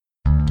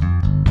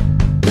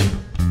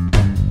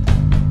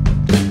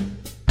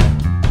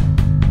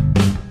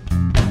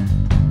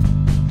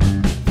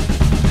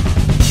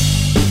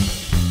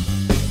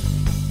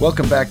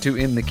Welcome back to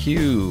In the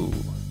Queue.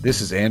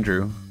 This is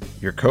Andrew,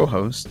 your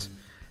co-host,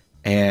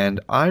 and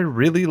I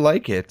really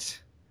like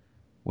it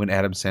when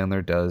Adam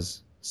Sandler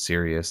does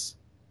serious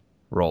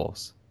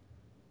roles.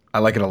 I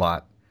like it a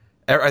lot.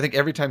 I think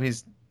every time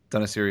he's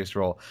done a serious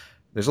role,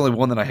 there's only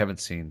one that I haven't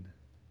seen,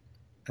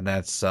 and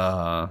that's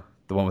the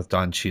one with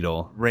Don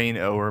Cheadle. Reign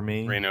Over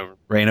Me. Reign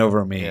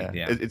Over Me. Yeah.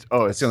 Yeah. It's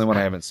the only one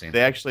I haven't seen. They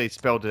actually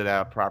spelled it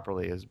out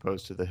properly as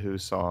opposed to the Who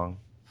song.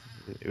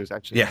 It was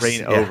actually Yes,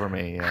 Reign yeah. Over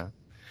Me. Yeah.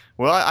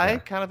 Well, I Yeah.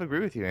 kind of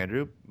agree with you,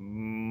 Andrew.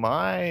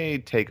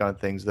 My take on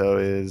things, though,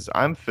 is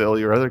I'm Phil,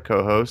 your other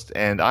co-host,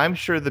 and I'm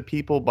sure the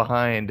people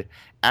behind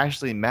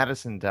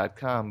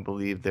AshleyMadison.com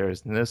believe there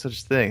is no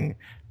such thing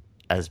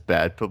as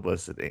bad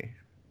publicity.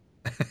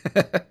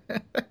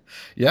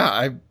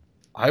 Yeah,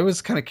 I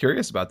was kind of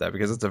curious about that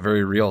because it's a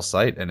very real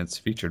site and it's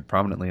featured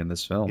prominently in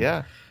this film.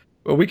 Yeah.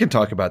 Well, we can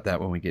talk about that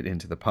when we get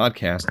into the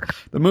podcast.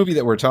 The movie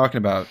that we're talking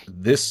about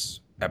this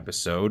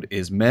episode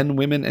is Men,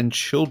 Women, and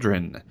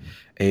Children,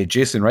 a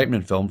Jason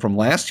Reitman film from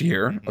last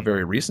year, a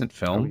very recent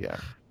film. Oh,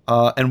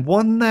 yeah. And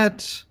one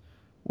that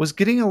was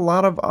getting a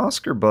lot of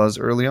Oscar buzz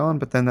early on,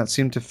 but then that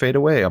seemed to fade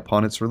away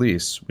upon its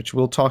release, which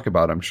we'll talk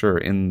about, I'm sure,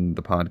 in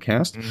the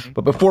podcast. Mhm.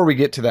 But before we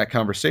get to that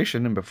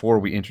conversation and before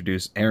we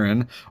introduce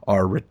Aaron,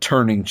 our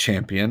returning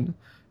champion,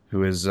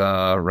 who has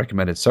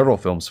recommended several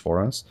films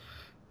for us,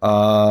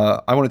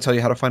 I want to tell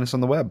you how to find us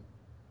on the web.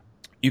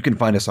 You can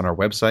find us on our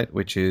website,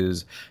 which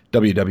is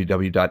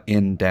www.in-the-q,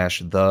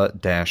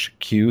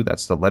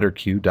 that's the letter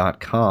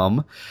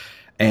q.com.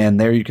 And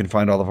there you can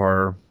find all of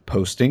our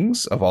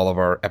postings of all of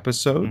our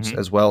episodes,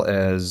 as well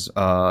as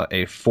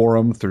a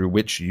forum through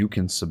which you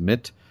can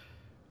submit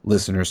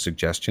listener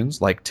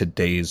suggestions, like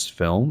today's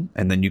film.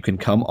 And then you can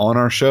come on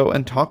our show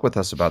and talk with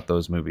us about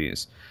those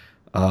movies.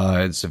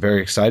 It's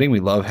very exciting. We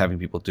love having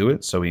people do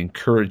it, so we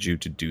encourage you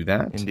to do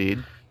that.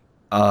 Indeed.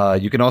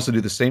 You can also do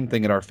the same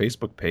thing at our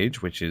Facebook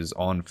page, which is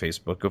on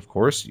Facebook, of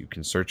course. You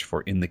can search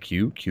for In the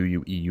Queue,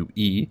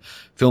 Queue,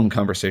 Film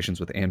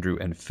Conversations with Andrew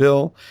and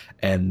Phil.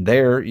 And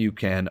there you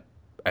can,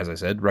 as I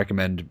said,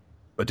 recommend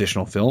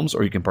additional films,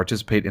 or you can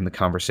participate in the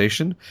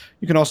conversation.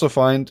 You can also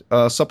find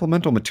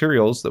supplemental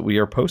materials that we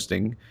are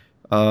posting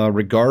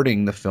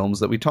regarding the films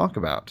that we talk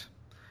about,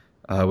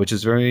 which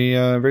is very,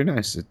 very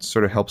nice. It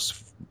sort of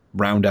helps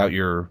round out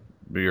your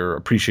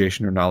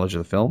appreciation or knowledge of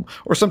the film.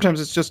 Or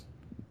sometimes it's just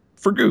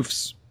for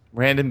goofs.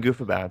 Random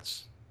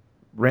goofabouts.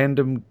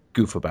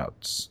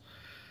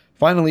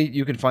 Finally,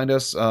 you can find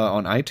us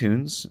on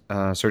iTunes,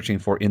 searching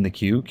for In the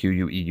Queue,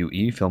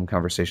 Queue, Film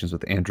Conversations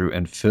with Andrew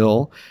and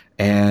Phil.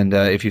 And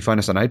if you find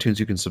us on iTunes,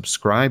 you can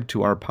subscribe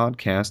to our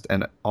podcast,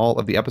 and all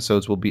of the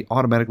episodes will be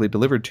automatically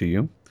delivered to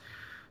you.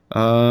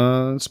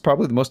 It's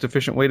probably the most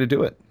efficient way to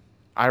do it.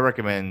 I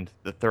recommend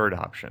the third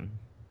option.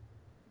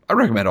 I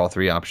recommend all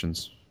three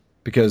options,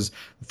 because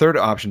the third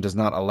option does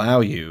not allow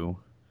you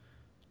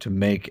to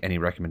make any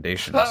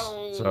recommendations.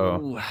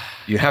 So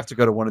you have to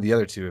go to one of the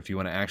other two if you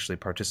want to actually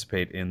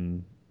participate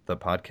in the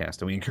podcast.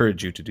 And we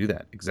encourage you to do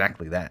that.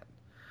 Exactly that.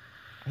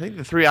 I think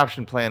the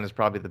 3-option plan is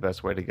probably the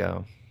best way to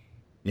go.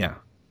 Yeah.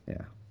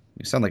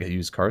 You sound like a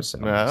used car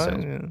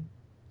salesman.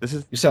 Yeah.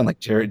 You sound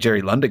like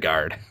Jerry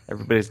Lundegaard.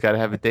 Everybody's got to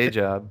have a day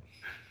job.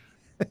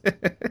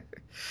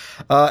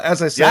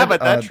 As I said, Yeah,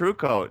 but that True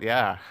Coat,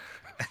 yeah.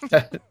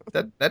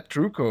 that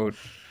True Coat,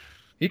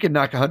 he can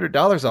knock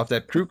 $100 off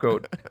that True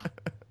Coat.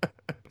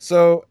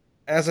 So,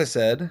 as I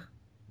said,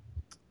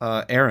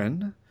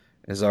 Aaron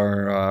is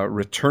our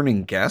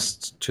returning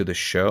guest to the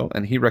show,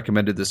 and he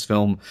recommended this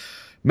film,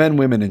 Men,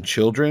 Women, and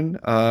Children.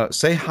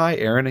 Say hi,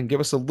 Aaron, and give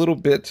us a little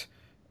bit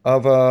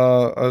of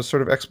a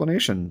sort of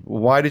explanation.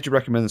 Why did you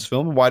recommend this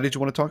film, and why did you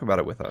want to talk about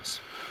it with us?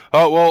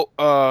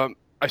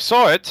 I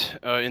saw it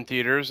in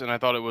theaters, and I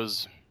thought it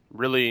was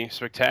really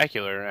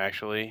spectacular,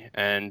 actually.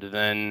 And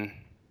then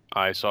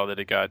I saw that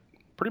it got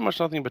pretty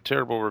much nothing but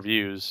terrible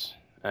reviews,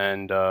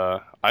 and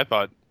I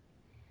thought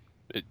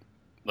it,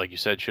 like you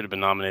said, should have been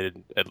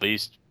nominated at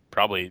least.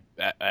 Probably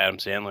Adam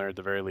Sandler at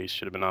the very least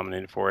should have been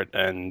nominated for it.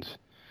 And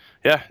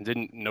yeah,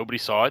 nobody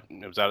saw it.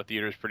 It was out of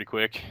theaters pretty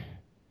quick.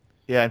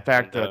 Yeah, in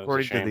fact,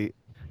 according to the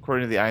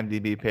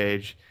IMDb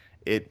page,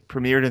 it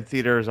premiered in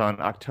theaters on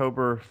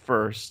October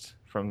 1st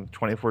from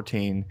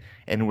 2014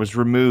 and was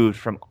removed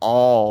from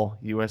all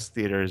U.S.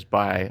 theaters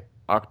by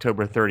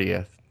October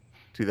 30th,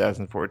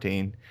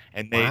 2014,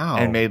 and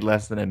made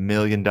less than $1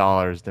 million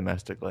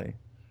domestically.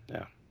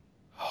 Yeah.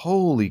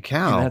 Holy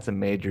cow. And that's a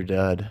major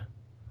dud.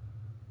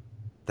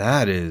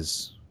 That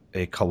is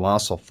a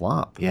colossal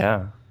flop.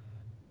 Yeah.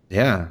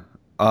 Yeah.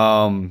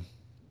 Let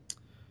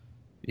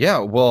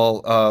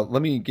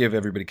me give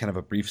everybody kind of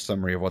a brief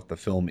summary of what the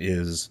film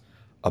is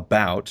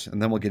about,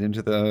 and then we'll get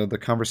into the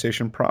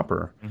conversation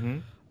proper.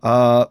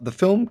 Mm-hmm. The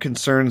film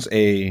concerns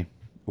a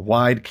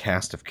wide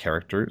cast of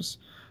characters,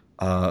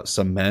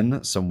 some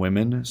men, some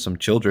women, some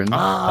children,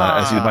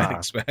 as you might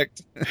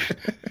expect.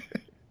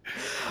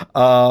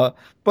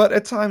 But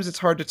at times it's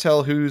hard to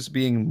tell who's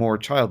being more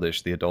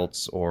childish, the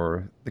adults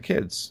or the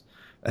kids,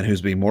 and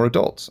who's being more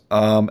adult.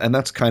 And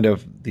that's kind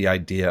of the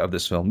idea of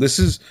this film. This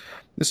is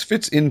This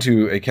fits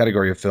into a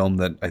category of film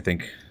that I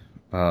think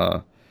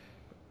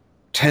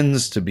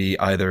tends to be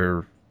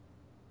either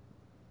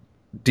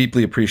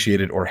deeply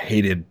appreciated or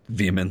hated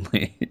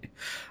vehemently.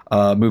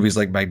 Movies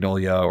like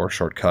Magnolia or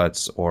Short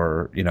Cuts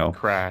or,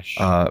 Crash.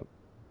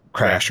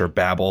 Crash or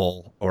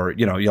Babel or,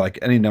 like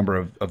any number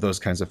of those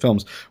kinds of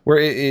films where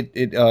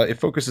it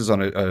focuses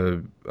on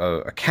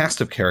a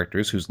cast of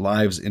characters whose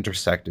lives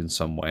intersect in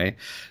some way,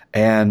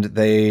 and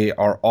they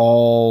are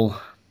all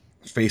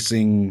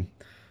facing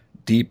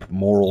deep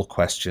moral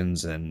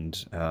questions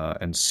and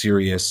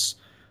serious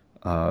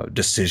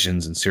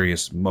decisions and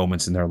serious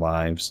moments in their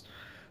lives.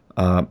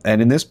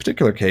 And in this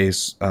particular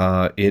case,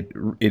 it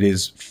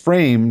is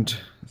framed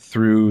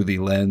through the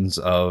lens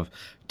of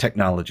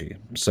technology.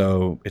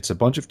 So it's a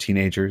bunch of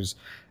teenagers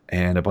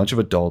and a bunch of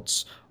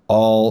adults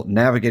all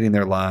navigating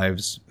their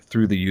lives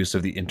through the use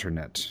of the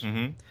internet.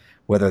 Mm-hmm.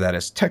 Whether that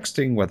is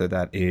texting, whether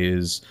that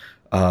is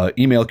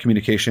email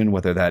communication,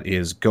 whether that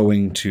is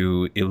going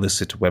to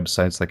illicit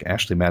websites like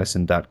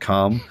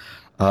AshleyMadison.com.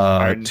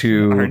 Our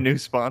new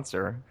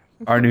sponsor.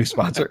 Our new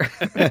sponsor.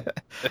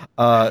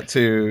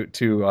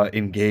 to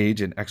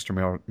engage in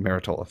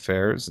extramarital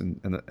affairs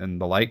and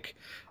the like.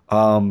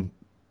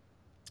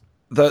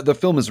 The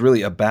film is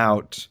really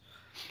about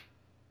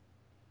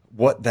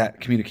what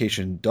that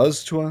communication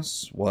does to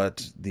us,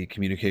 what the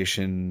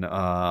communication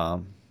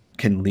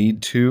can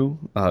lead to,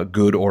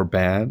 good or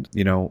bad.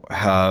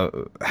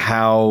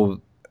 How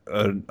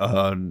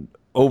an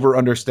over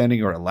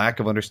understanding or a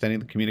lack of understanding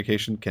the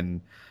communication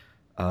can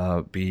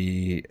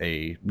be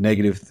a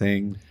negative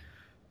thing.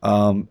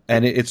 And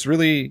it's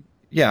really,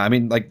 I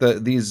mean, like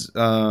these.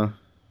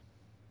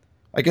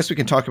 I guess we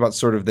can talk about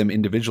sort of them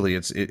individually.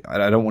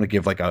 I don't want to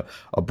give like a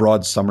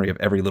broad summary of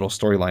every little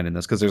storyline in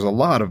this because there's a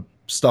lot of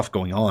stuff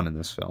going on in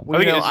this film.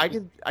 Well, I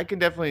can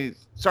definitely.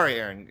 Sorry,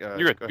 Aaron.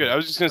 You're good. I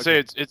was just going to say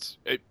it's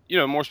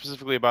more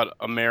specifically about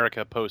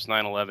America post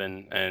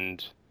 9/11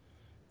 and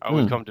how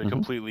we've come to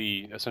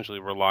completely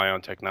essentially rely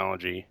on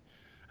technology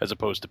as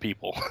opposed to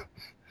people.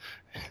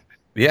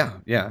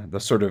 The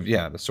sort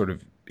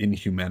of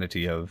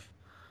inhumanity of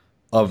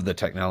the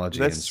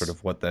technology and sort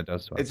of what that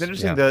does to us. It's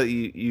interesting that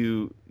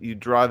you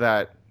draw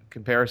that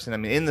comparison. I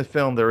mean, in the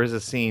film, there is a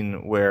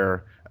scene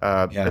where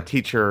a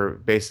teacher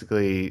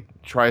basically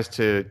tries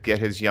to get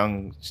his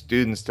young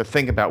students to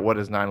think about what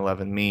does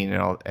 9/11 mean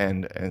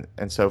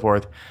and so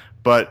forth.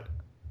 But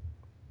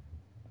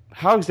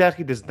how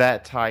exactly does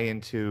that tie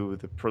into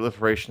the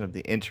proliferation of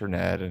the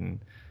internet and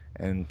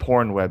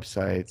porn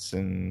websites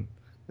and?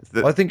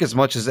 Well, I think as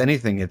much as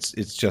anything, it's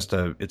just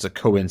a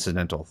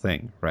coincidental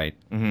thing, right?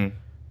 Mm-hmm.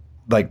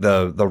 Like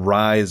the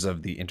rise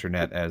of the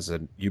internet as a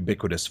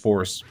ubiquitous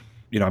force.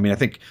 I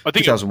think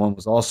 2001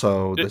 was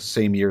also the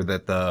same year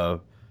that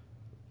the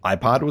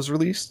iPod was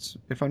released,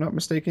 if I'm not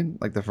mistaken,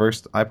 like the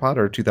first iPod,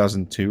 or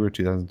 2002 or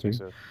 2003.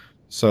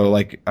 So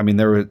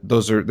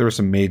there were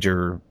some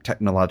major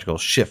technological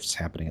shifts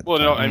happening at the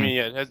time. No, I mean,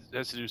 it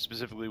has to do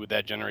specifically with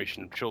that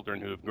generation of children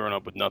who have grown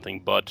up with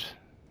nothing but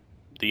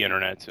the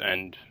internet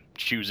and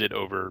choose it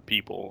over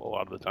people a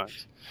lot of the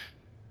times.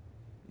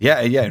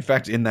 Yeah. In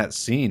fact, in that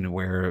scene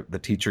where the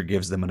teacher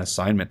gives them an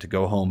assignment to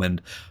go home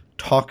and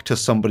talk to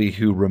somebody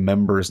who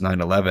remembers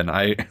 9/11,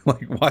 I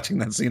like watching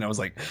that scene. I was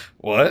like,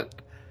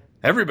 "What?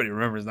 Everybody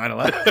remembers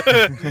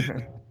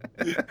 9/11."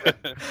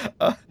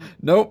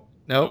 Nope,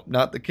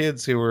 not the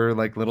kids who were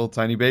like little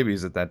tiny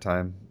babies at that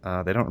time.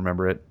 They don't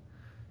remember it.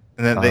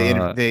 And then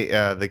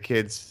the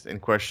kids in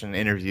question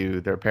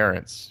interview their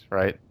parents,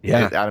 right?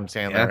 Yeah, Adam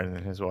Sandler and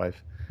his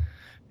wife.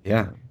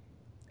 Yeah.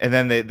 And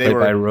then they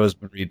were by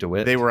Rosemary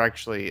DeWitt. They were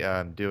actually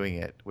doing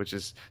it, which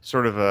is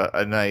sort of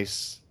a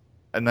nice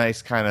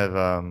kind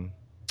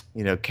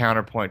of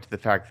counterpoint to the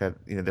fact that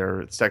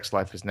their sex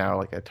life is now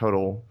like a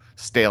total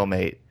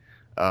stalemate.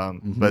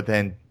 But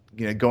then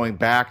going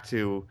back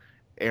to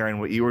Aaron,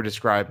 what you were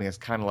describing is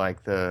kind of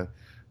like the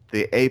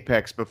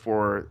apex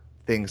before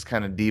things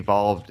kind of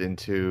devolved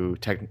into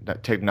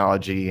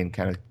technology and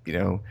kind of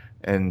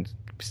and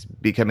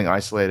becoming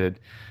isolated.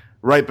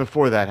 Right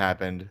before that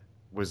happened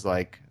was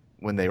like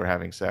when they were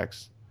having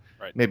sex.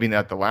 Right. Maybe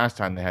not the last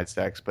time they had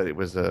sex, but it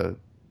was that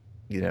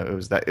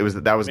was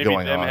maybe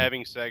going on. Them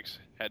having sex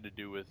had to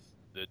do with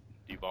the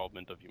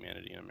development of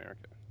humanity in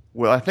America.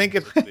 Well, I think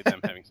if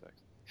them having sex.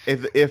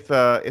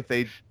 If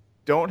they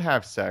don't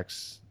have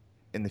sex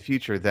in the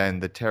future, then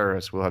the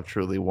terrorists will have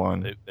truly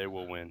won. They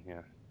will win.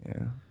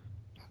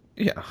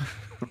 Yeah.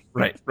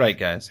 Right,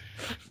 guys.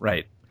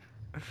 Right.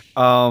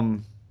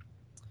 No,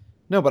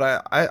 but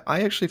I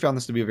actually found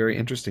this to be a very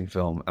interesting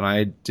film, and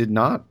I did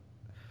not.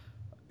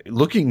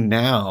 Looking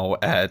now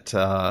at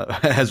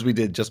as we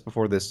did just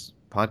before this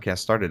podcast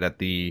started, at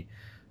the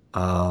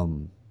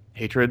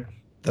hatred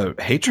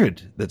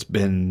that's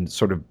been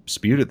sort of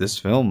spewed at this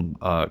film,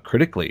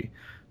 critically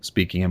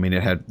speaking. I mean,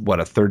 it had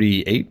a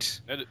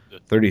 38,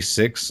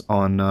 36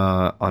 on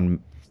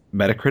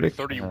Metacritic,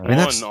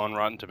 31 on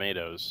Rotten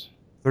Tomatoes.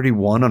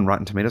 31 on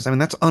Rotten Tomatoes. I mean,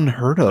 that's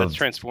unheard of. That's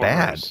Transformers.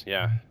 Bad.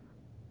 Yeah.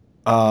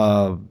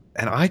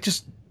 And I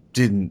just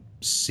didn't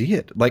see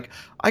it. Like,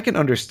 I can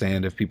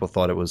understand if people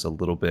thought it was a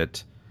little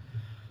bit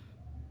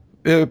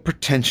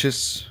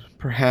pretentious,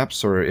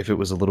 perhaps, or if it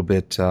was a little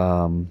bit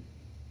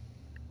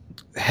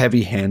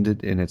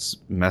heavy-handed in its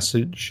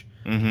message.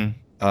 Mm-hmm.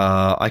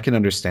 I can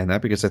understand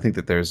that because I think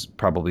that there's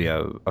probably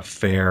a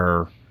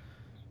fair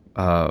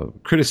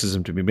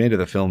criticism to be made of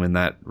the film in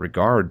that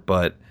regard.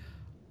 But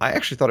I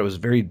actually thought it was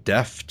very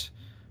deft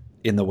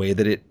in the way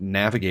that it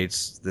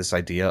navigates this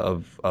idea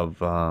of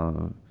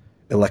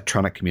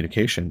electronic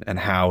communication and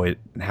how it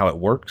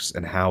works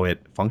and how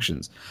it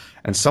functions.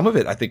 And some of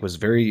it I think was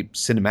very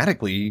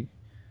cinematically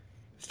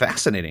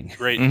fascinating.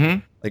 Great. Mm-hmm.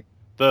 Like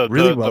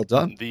really well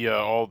done.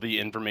 All the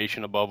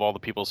information above all the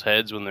people's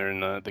heads when they're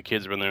in the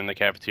kids when they're in the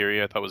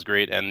cafeteria, I thought was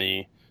great, and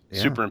the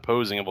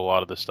superimposing of a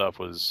lot of the stuff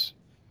was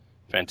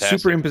fantastic.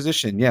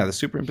 Superimposition, yeah, the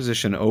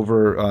superimposition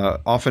over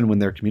often when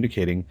they're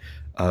communicating,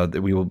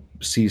 that we will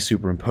see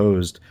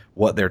superimposed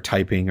what they're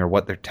typing or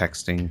what they're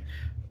texting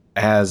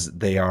as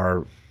they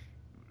are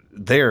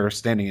there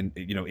standing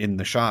in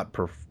the shot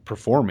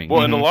performing.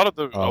 Well, and a lot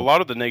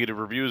of the negative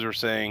reviews are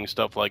saying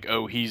stuff like,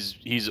 "Oh,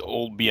 he's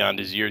old beyond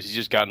his years. He's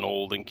just gotten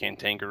old and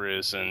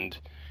cantankerous, and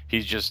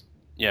he's just."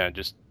 You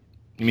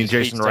mean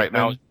Jason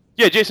Reitman?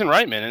 Yeah, Jason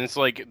Reitman, and it's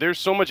like there's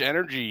so much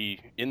energy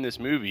in this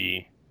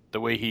movie. The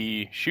way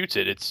he shoots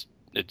it, it's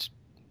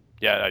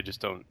I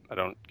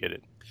don't get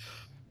it.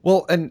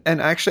 Well, and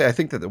actually, I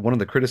think that one of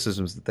the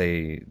criticisms that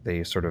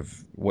they sort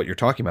of what you're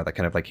talking about, that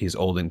kind of like he's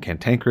old and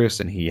cantankerous,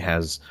 and he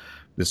has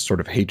this sort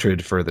of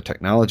hatred for the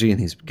technology, and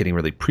he's getting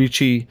really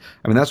preachy.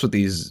 I mean, that's what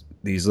these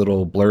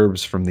little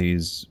blurbs from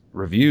these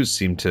reviews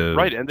seem to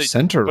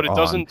center on. But it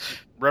doesn't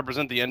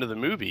represent the end of the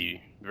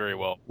movie very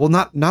well. Well,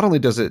 not only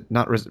does it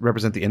not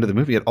represent the end of the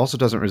movie, it also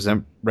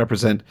doesn't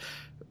represent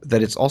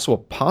that it's also a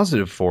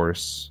positive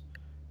force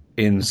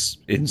in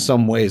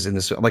some ways in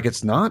this. Like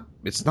it's not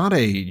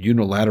a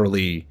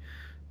unilaterally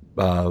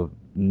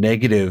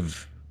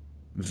negative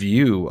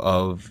view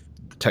of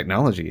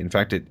technology. In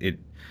fact, it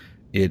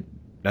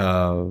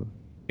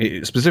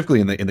specifically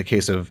in the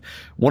case of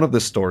one of the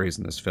stories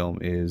in this film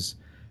is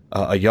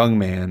a young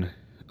man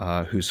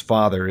whose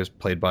father is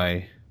played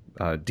by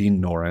Dean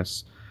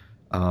Norris.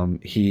 Who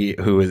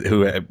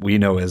we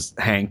know as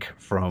Hank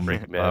from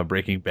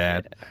Breaking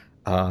Bad.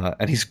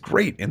 And he's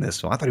great in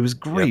this film. I thought he was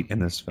great in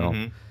this film.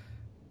 Mm-hmm.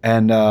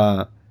 And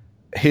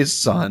his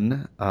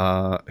son,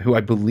 who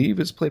I believe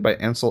is played by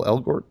Ansel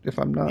Elgort, if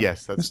I'm not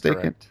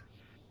mistaken.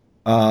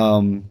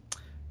 Correct.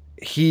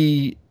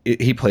 He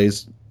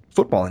plays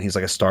football, and he's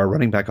like a star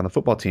running back on the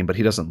football team, but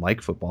he doesn't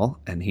like football,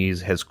 and he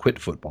has quit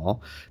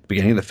football. At the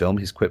beginning of the film,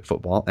 he's quit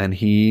football, and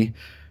he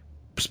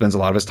spends a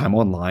lot of his time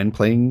online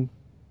playing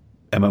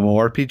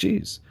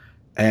MMORPGs.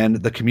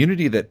 And the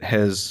community that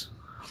has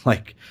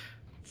like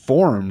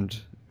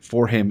formed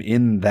for him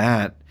in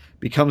that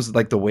becomes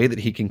like the way that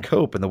he can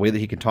cope and the way that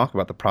he can talk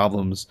about the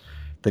problems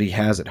that he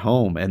has at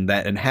home, and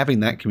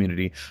having that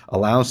community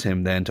allows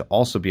him then to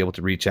also be able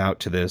to reach out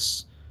to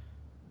this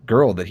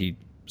girl that he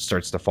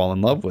starts to fall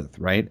in love with,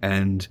 right,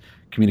 and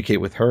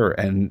communicate with her,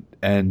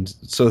 and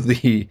so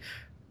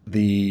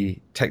the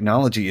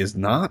technology is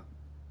not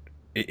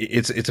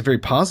it's a very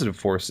positive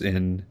force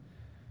in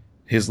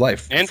his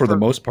life and for the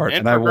most part,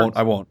 and I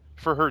won't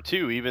for her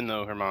too, even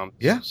though her mom's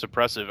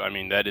suppressive. I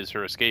mean, that is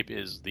her escape,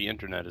 is the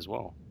internet as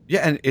well.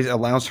 Yeah, and it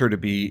allows her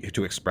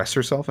to express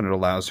herself, and it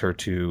allows her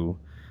to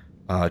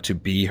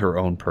be her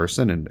own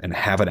person and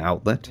have an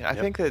outlet. Yeah, I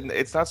think that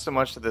it's not so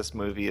much that this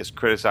movie is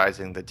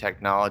criticizing the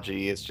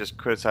technology; it's just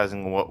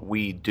criticizing what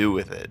we do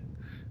with it.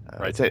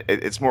 Right.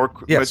 It's more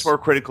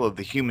critical of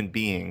the human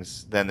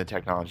beings than the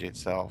technology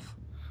itself.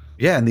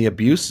 Yeah, and the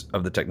abuse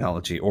of the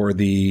technology, or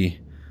the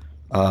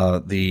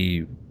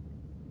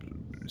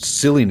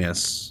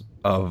silliness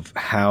of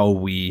how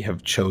we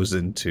have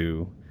chosen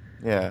to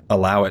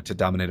allow it to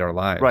dominate our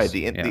lives. Right.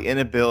 The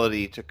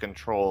inability to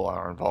control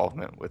our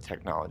involvement with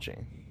technology.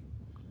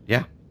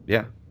 Yeah.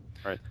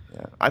 Right.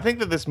 Yeah. I think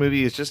that this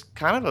movie is just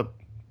kind of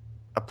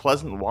a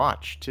pleasant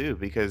watch too,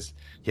 because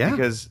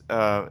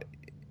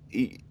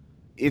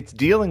it's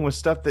dealing with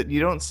stuff that you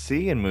don't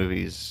see in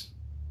movies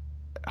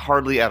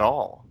hardly at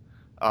all.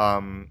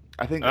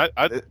 I think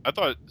I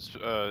thought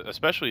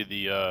especially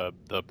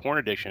the porn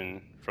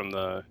addiction from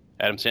the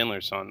Adam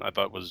Sandler's son, I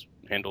thought was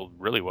handled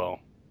really well.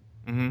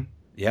 Mm-hmm.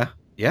 Yeah,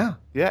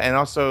 and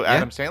also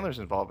Adam Sandler's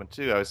involvement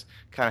too. I was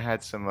kind of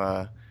had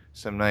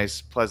some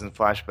nice pleasant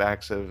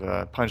flashbacks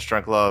of Punch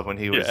Drunk Love when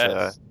he was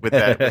with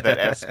that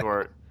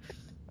escort.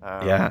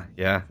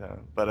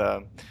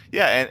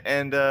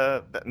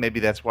 Maybe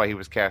that's why he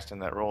was cast in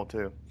that role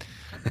too.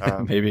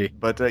 Maybe.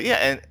 But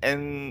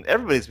and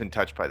everybody's been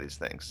touched by these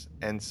things,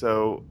 and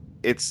so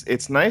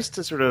it's nice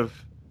to sort of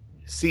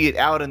see it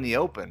out in the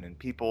open and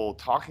people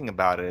talking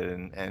about it,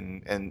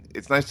 and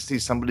it's nice to see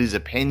somebody's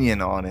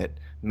opinion on it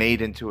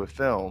made into a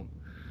film.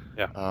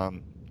 Yeah.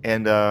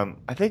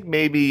 I think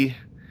maybe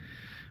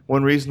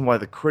one reason why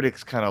the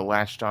critics kind of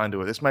latched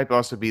onto it, this might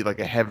also be like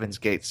a Heaven's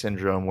Gate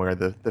syndrome, where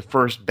the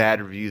first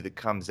bad review that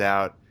comes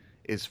out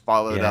is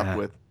followed up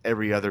with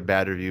every other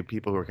bad review.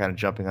 People who are kind of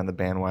jumping on the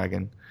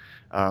bandwagon.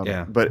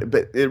 But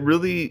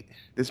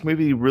this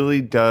movie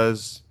really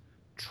does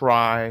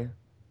try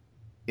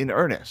in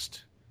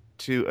earnest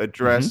to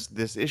address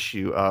this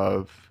issue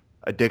of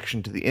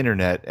addiction to the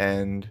internet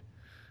and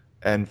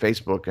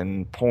Facebook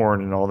and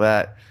porn and all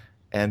that,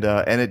 and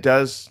it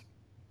does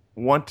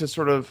want to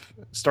sort of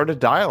start a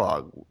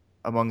dialogue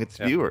among its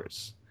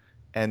viewers,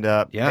 and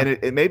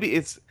it maybe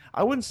it's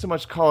I wouldn't so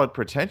much call it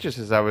pretentious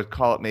as I would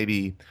call it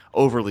maybe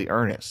overly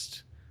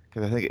earnest,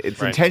 because I think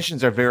its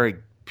intentions are very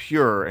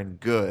pure and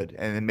good,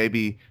 and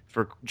maybe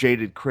for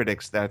jaded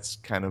critics that's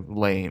kind of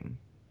lame.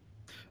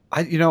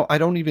 I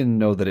don't even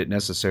know that it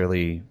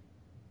necessarily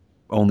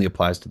only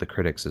applies to the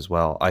critics as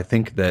well. I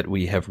think that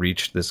we have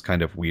reached this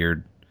kind of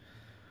weird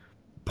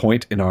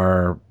point in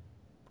our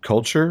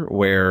culture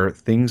where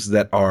things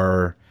that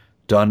are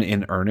done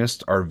in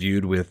earnest are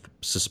viewed with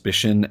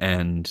suspicion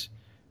and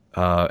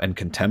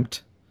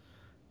contempt.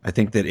 I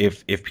think that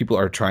if people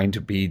are trying to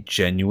be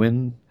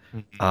genuine,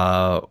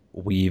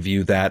 we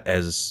view that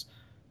as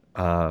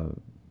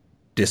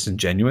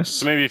disingenuous.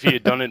 So maybe if he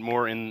had done it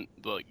more in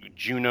like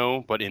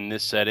Juno, but in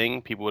this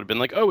setting, people would have been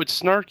like, "Oh, it's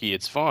snarky,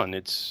 it's fun,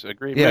 it's a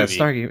great movie." Yeah, it's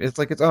snarky. It's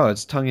like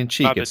it's tongue in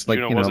cheek. It's like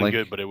Juno wasn't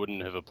good, but it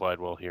wouldn't have applied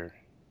well here.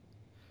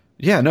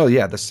 Yeah, no,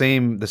 yeah, the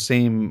same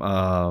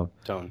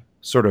tone,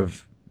 sort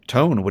of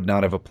tone would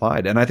not have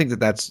applied, and I think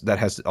that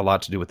has a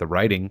lot to do with the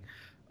writing.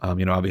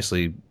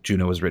 Obviously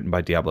Juno was written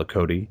by Diablo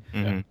Cody,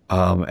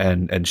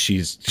 and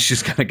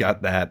she's kind of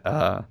got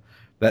that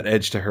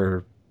edge to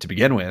her to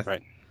begin with,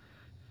 right?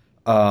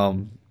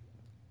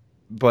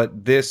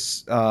 But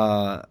this,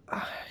 it's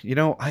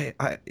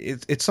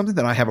something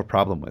that I have a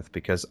problem with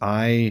because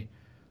I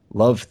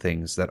love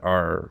things that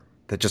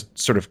just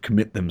sort of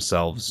commit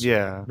themselves,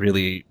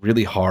 really,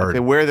 really hard. Like they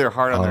wear their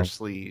heart on their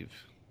sleeve.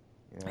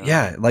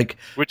 Yeah,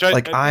 which I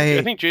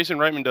think Jason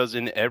Reitman does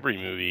in every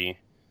movie,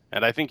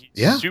 and I think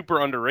he's super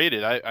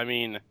underrated. I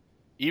mean,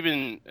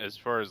 even as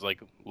far as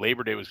like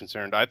Labor Day was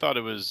concerned, I thought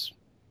it was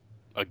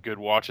a good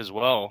watch as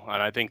well,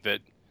 and I think that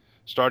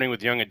starting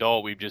with Young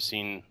Adult, we've just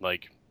seen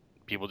like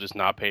people just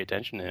not pay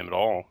attention to him at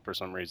all for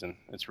some reason.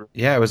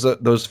 It was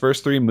those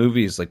first 3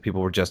 movies, like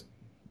people were just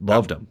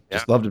loved him,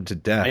 loved him to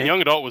death. And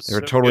Young Adult was they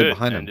were totally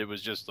behind him, and it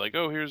was just like,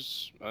 oh,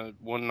 here's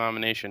one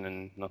nomination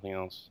and nothing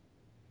else.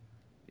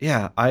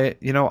 Yeah, I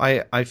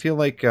feel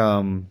like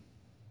I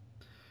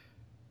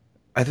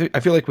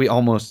feel like we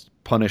almost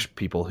punish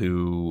people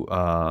who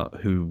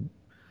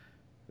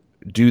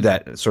do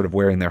that sort of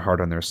wearing their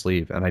heart on their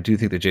sleeve, and I do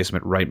think that Jason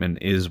Reitman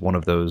is one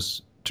of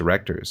those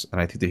directors,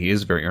 and I think that he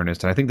is very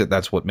earnest, and I think that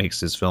that's what makes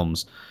his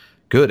films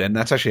good, and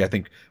that's actually I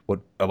think what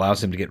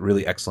allows him to get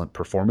really excellent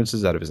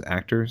performances out of his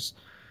actors.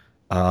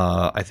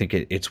 I think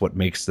it's what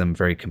makes them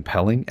very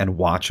compelling and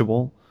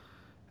watchable,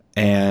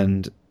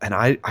 and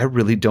I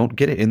really don't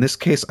get it in this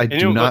case. I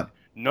do not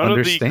none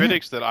understand. Of the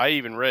critics that I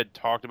even read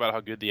talked about how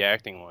good the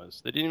acting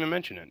was. They didn't even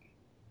mention it.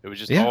 It was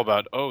just all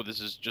about, oh,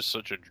 this is just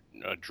such a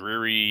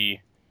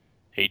dreary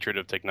hatred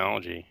of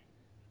technology.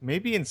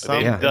 Maybe in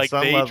some they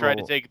level, tried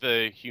to take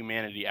the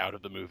humanity out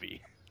of the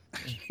movie.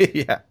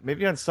 Yeah,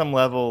 maybe on some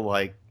level,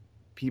 like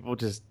people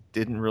just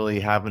didn't really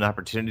have an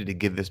opportunity to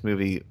give this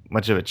movie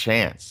much of a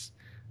chance.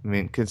 I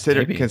mean,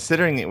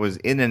 considering it was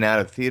in and out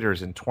of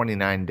theaters in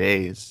 29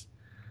 days,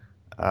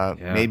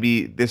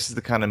 maybe this is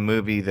the kind of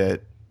movie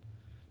that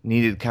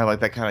needed kind of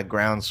like that kind of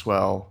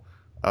groundswell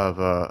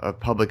of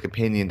public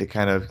opinion to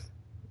kind of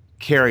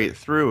carry it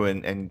through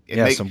and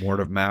make some word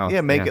of mouth.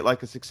 Make it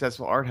like a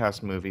successful art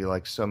house movie,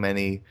 like so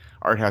many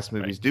art house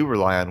movies do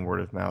rely on word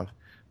of mouth.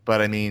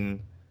 But I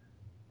mean,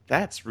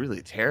 that's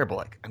really terrible.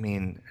 Like, I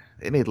mean,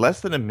 it made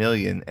less than $1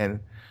 million, and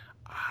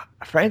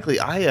frankly,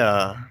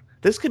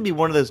 this could be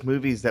one of those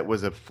movies that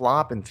was a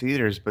flop in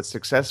theaters but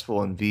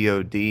successful in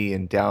VOD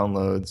and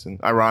downloads, and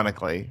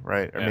ironically,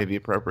 right, or maybe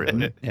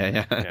appropriately.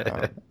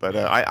 But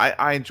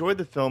I enjoyed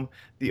the film.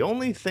 The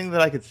only thing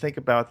that I could think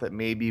about that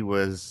maybe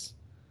was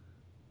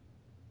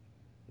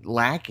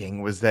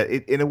lacking was that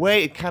in a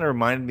way it kind of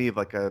reminded me of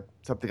like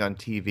something on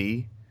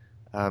TV,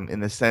 in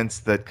the sense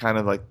that kind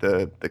of like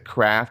the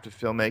craft of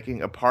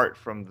filmmaking, apart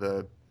from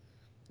the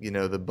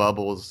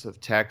bubbles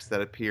of text that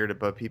appeared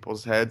above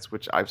people's heads,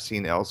 which I've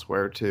seen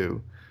elsewhere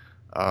too.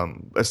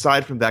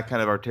 Aside from that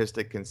kind of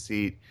artistic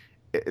conceit,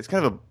 it's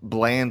kind of a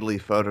blandly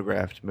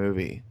photographed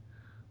movie.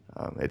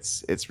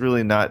 It's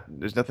really not.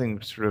 There's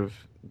nothing sort of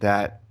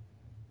that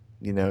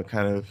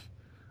kind of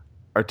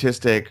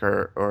artistic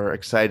or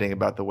exciting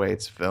about the way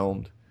it's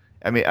filmed.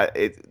 I mean,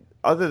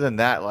 other than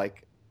that,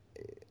 like,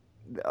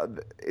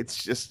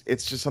 it's just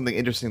something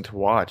interesting to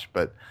watch.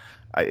 But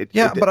I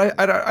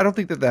don't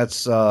think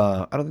that's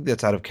out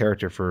of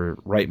character for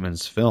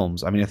Reitman's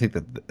films. I mean, I think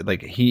that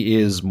like he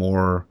is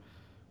more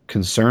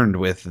concerned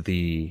with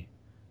the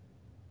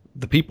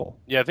people.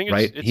 Yeah, I think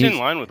it's in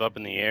line with Up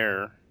in the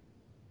Air.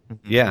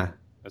 Yeah.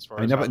 As far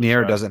I mean, Up in the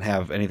Air doesn't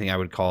have anything I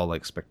would call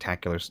like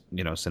spectacular,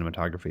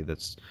 cinematography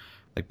that's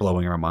like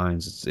blowing our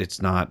minds.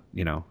 It's not,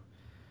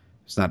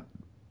 it's not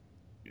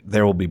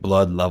There Will Be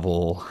Blood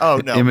level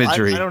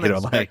imagery. I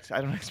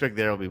don't expect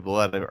There Will Be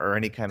Blood or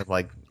any kind of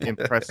like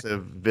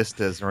impressive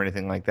vistas or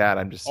anything like that.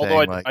 I'm just saying.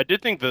 Although I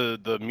did think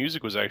the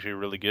music was actually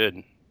really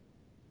good.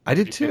 I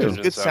did too. It was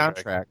a good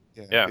soundtrack.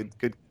 Yeah.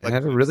 Good. It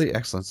had a really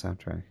excellent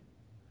soundtrack.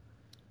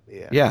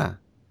 Yeah. Yeah.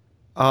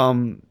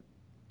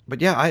 But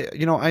yeah,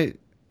 I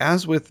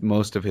as with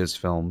most of his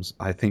films,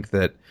 I think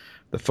that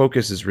the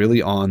focus is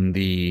really on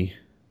the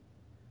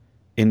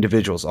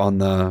individuals, on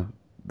the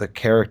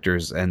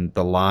characters and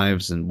the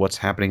lives and what's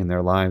happening in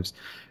their lives.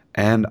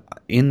 And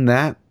in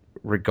that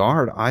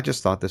regard, I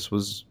just thought this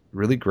was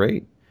really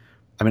great.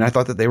 I mean, I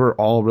thought that they were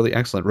all really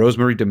excellent.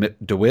 Rosemary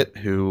DeWitt,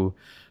 who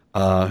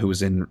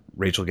was in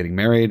Rachel Getting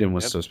Married and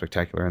was so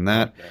spectacular in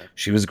that.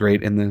 She was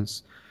great in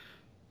this.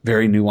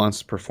 Very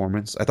nuanced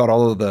performance. I thought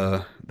all of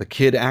the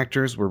kid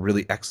actors were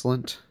really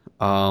excellent.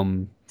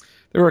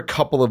 There were a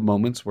couple of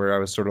moments where I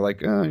was sort of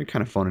like, oh, you're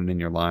kind of phoning in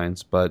your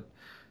lines, but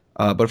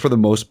for the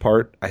most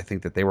part, I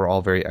think that they were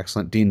all very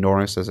excellent. Dean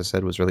Norris, as I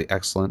said, was really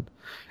excellent.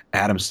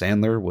 Adam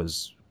Sandler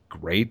was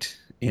great.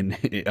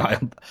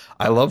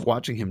 I love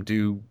watching him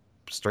do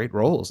straight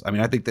roles. I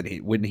mean, I think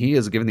that when he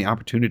is given the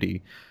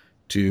opportunity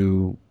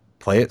to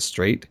play it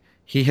straight,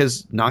 he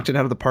has knocked it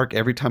out of the park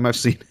every time I've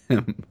seen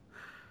him.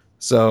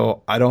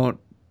 So I don't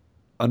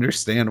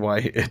understand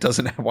why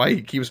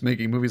he keeps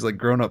making movies like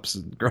Grown Ups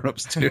and Grown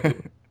Ups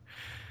 2.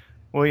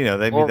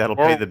 Well, that'll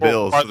pay the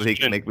bills so that he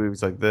can make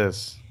movies like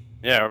this.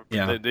 Yeah.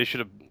 They should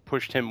have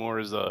pushed him more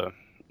as the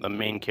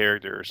main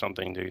character or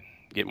something to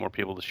get more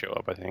people to show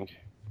up, I think.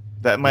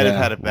 That might have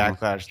had a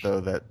backlash, though,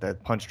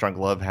 that Punch Drunk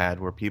Love had,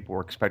 where people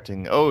were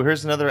expecting, oh,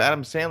 here's another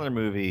Adam Sandler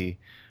movie.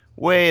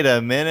 Wait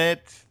a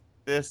minute.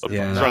 This is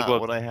not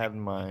what I had in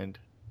mind.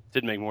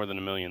 Did make more than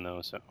 $1 million,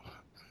 though, so...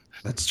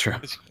 That's true.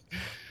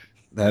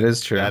 That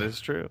is true. That is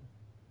true.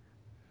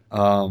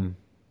 Yeah,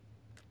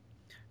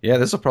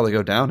 this will probably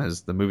go down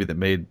as the movie that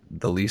made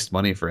the least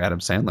money for Adam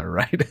Sandler,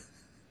 right?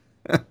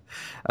 Out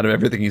of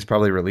everything he's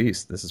probably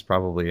released, this is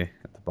probably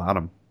at the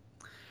bottom.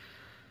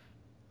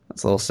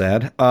 That's a little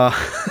sad.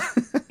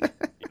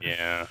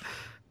 Yeah.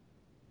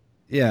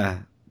 Yeah.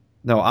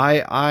 No,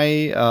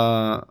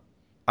 I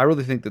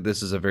really think that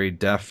this is a very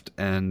deft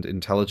and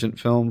intelligent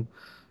film.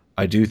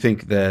 I do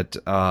think that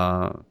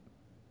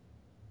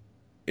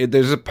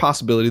there's a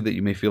possibility that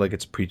you may feel like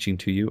it's preaching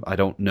to you. I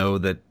don't know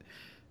that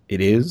it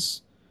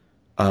is.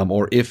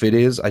 Or if it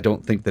is, I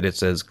don't think that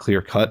it's as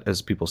clear cut as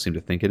people seem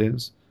to think it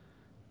is.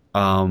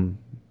 I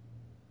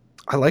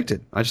liked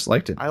it. I just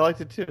liked it. I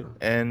liked it too.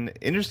 And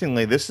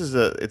interestingly,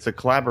 it's a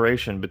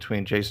collaboration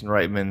between Jason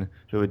Reitman,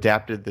 who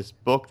adapted this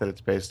book that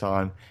it's based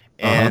on,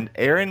 and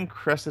Erin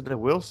Cressida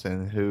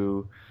Wilson,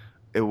 who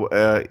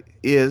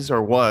is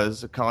or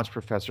was a college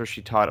professor.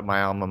 She taught at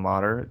my alma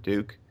mater,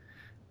 Duke.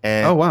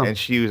 And, and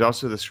she was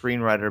also the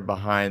screenwriter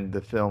behind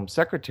the film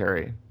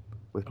Secretary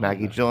with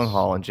Maggie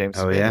Gyllenhaal and James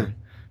Spader. Yeah.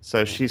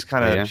 So she's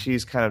kind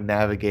of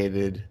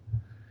navigated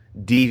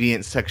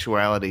deviant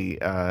sexuality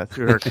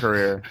through her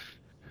career.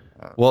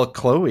 Well,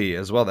 Chloe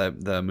as well.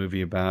 The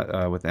movie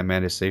about with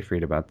Amanda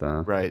Seyfried about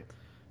the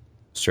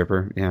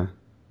stripper. Yeah.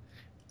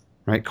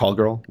 Right, Call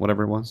Girl,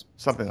 whatever it was.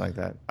 Something like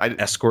that.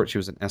 Escort. She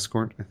was an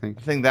escort, I think.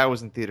 I think that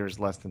was in theaters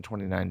less than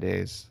 29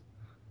 days.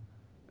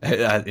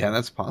 Yeah,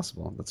 that's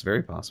possible. That's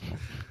very possible.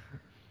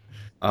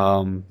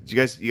 Did you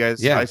guys?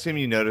 Yeah. I assume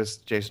you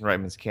noticed Jason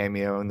Reitman's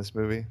cameo in this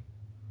movie.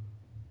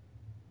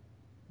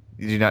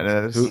 Did you not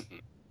notice?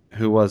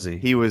 Who was he?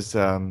 He was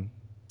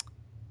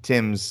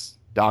Tim's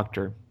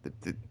doctor,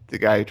 the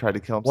guy who tried to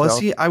kill himself. Was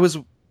he? I was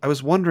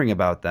wondering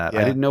about that.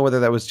 Yeah. I didn't know whether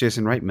that was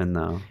Jason Reitman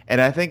though.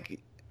 And I think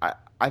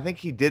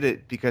he did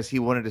it because he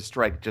wanted to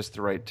strike just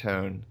the right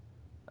tone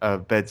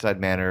of bedside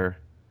manner,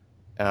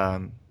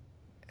 and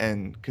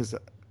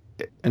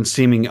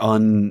seeming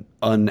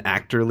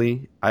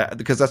unactorly.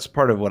 Because that's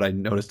part of what I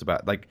noticed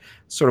about, like,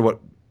 sort of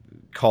what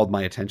called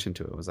my attention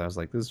to it was I was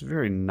like, this is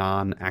very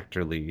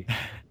non-actorly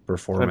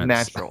performance.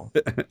 Natural.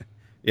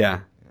 Yeah.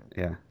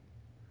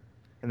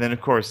 And then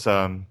of course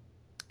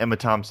Emma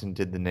Thompson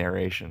did the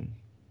narration.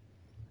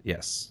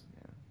 Yes.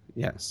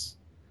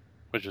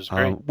 Which is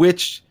great.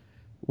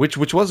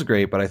 Which was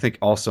great, but I think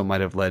also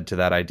might have led to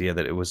that idea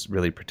that it was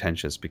really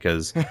pretentious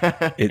because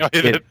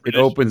it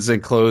opens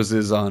and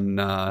closes on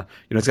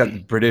it's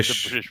got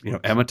British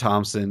Emma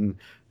Thompson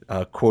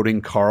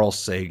quoting Carl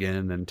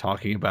Sagan and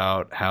talking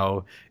about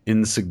how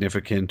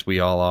insignificant we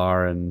all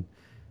are and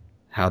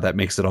how that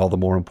makes it all the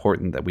more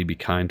important that we be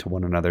kind to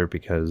one another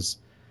because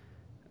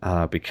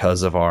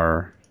of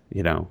our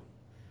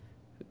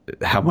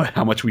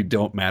how much we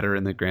don't matter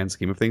in the grand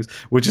scheme of things,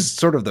 which is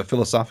sort of the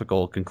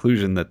philosophical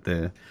conclusion that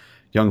the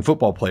young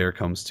football player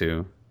comes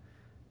to,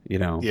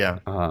 Yeah.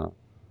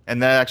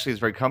 And that actually is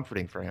very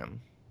comforting for him.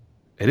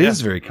 It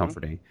is very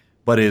comforting,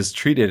 but is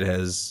treated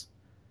as,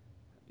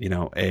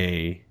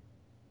 a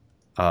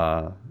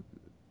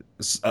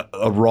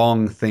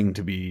wrong thing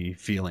to be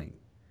feeling.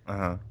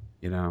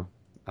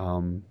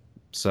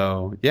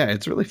 So yeah,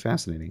 it's really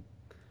fascinating.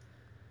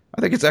 I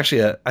think it's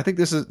actually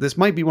this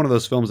might be one of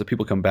those films that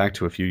people come back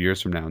to a few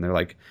years from now and they're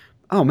like,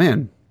 oh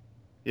man,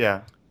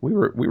 yeah, we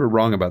were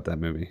wrong about that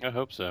movie. I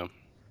hope so.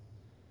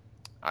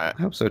 I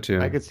hope so too.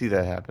 I could see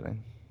that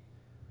happening.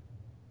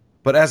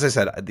 But as I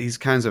said, these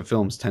kinds of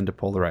films tend to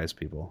polarize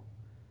people.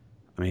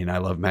 I mean, I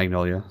love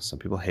Magnolia. Some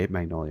people hate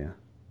Magnolia.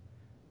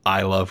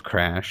 I love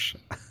Crash.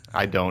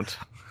 I don't.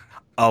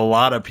 A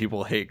lot of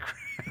people hate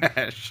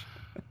Crash.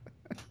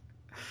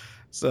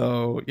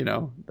 So,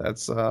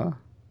 that's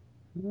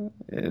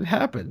it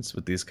happens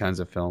with these kinds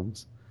of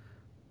films.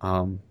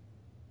 But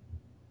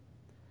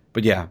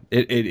yeah,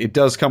 it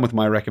does come with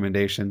my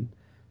recommendation.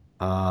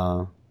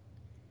 I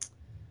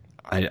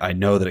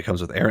know that it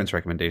comes with Aaron's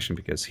recommendation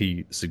because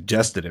he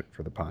suggested it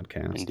for the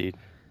podcast. Indeed.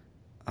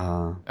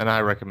 And I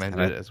recommend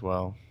it as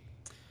well.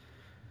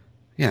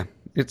 Yeah,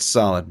 it's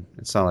solid.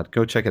 It's solid.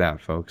 Go check it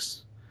out,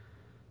 folks.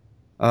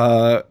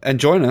 And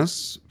join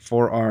us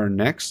for our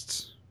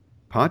next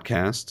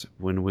podcast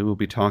when we will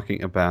be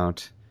talking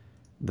about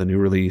the new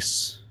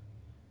release,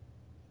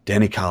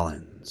 Danny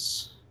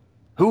Collins.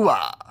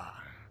 Hooah!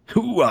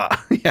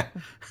 Hooah! Yeah.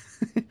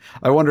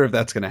 I wonder if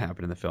that's going to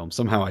happen in the film.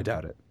 Somehow I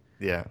doubt it.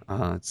 Yeah.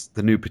 It's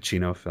the new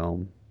Pacino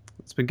film.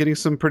 It's been getting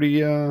some pretty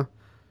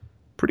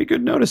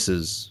good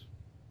notices.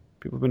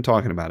 People have been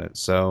talking about it.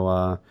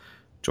 So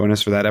join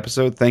us for that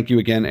episode. Thank you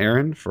again,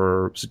 Aaron,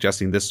 for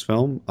suggesting this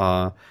film.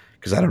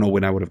 Because I don't know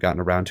when I would have gotten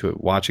around to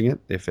it, watching it,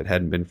 if it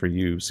hadn't been for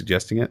you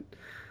suggesting it.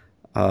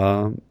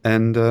 Yeah,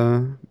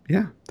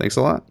 thanks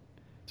a lot.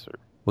 Sir.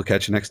 We'll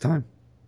catch you next time.